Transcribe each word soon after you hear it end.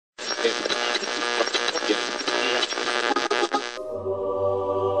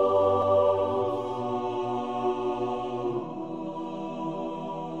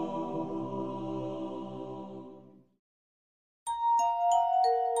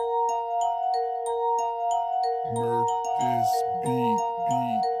Murk this beat.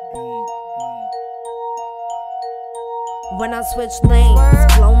 When I switch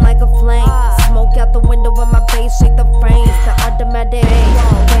lanes, blown like a flame. Smoke out the window when my bass shake the frames. The automatic,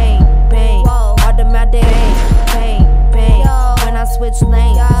 bang, bang, automatic, bang, bang. When I switch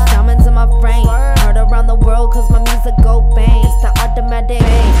lanes, diamonds in my frame. Heard around the world cause my music go bang. It's the automatic,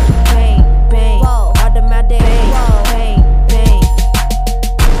 bang, bang, automatic, bang, bang.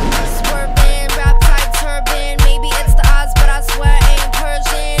 Swerving, rap type turban. Maybe it's the odds, but I swear I ain't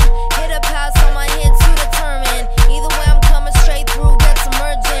Persian. Hit a pass on my hit to determine. Either way I'm coming straight through, get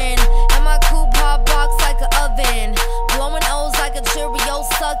submerging. And my coupe hot box like an oven. Blowing O's like a Cheerio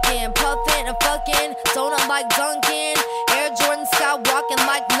sucking. Puffin' and fucking, donut like Dunkin'. Air Jordan Sky walking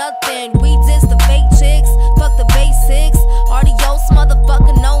like nothing. We diss the fake chicks, fuck the basics. Adios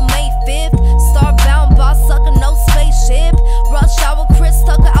motherfucker, no May 5th. Starbound boss sucker, no spaceship. Rush hour Chris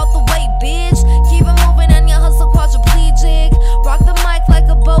Tucker out the way, bitch. Keep it moving and your hustle quadriplegic. Rock the mic like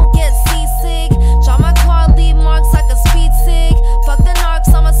a boat, get seasick. Drive my car, leave marks like a speed sick. Fuck the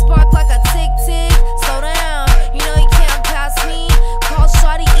narcs, I'ma spark like a tick-tick. Slow down, you know you can't pass me. Call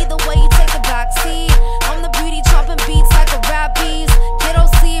shawty, either way you take the backseat. I'm the beauty chopping beats like a rappies. Kid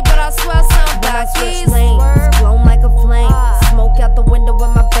OC, but I swear I sound backseat. Blown like a flame. Smoke out the window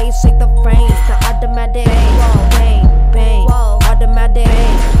when my bass shake the frames. The automatic, bang, bang, automatic,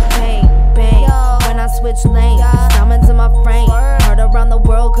 bang, bang. When I switch lanes, diamonds in my frame. Heard around the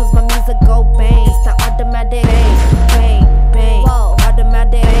world cause my music go bang. It's the automatic, bang, bang,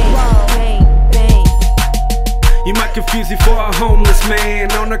 automatic, bang, bang. You might confuse me for a homeless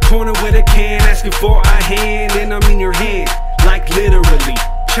man on the corner with a can, asking for a hand, and I'm in your hand, like literally.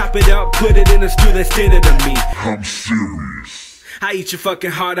 Chop it up, put it in a stew that's dinner to me. I'm serious. I eat your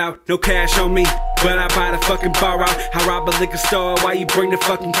fucking heart out, no cash on me, but I buy the fucking bar out. I rob a liquor store while you bring the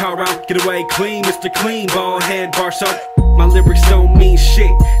fucking car out. Get away clean, Mr. Clean, bald head, bar soap. My lyrics don't mean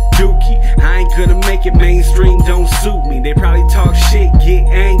shit, dookie. I ain't gonna make it mainstream, don't suit me. They probably talk shit, get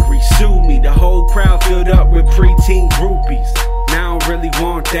angry, sue me. The whole crowd filled up with preteen groupies. Now I don't really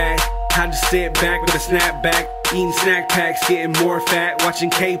want that. I just sit back with a snapback, eating snack packs, getting more fat, watching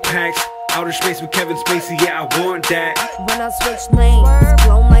K-Pax. Outerspace with Kevin Spacey, yeah, I want that. When I switch lanes,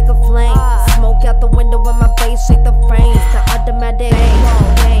 blown like a flame. Smoke out the window when my bass shake the frames. The automatic,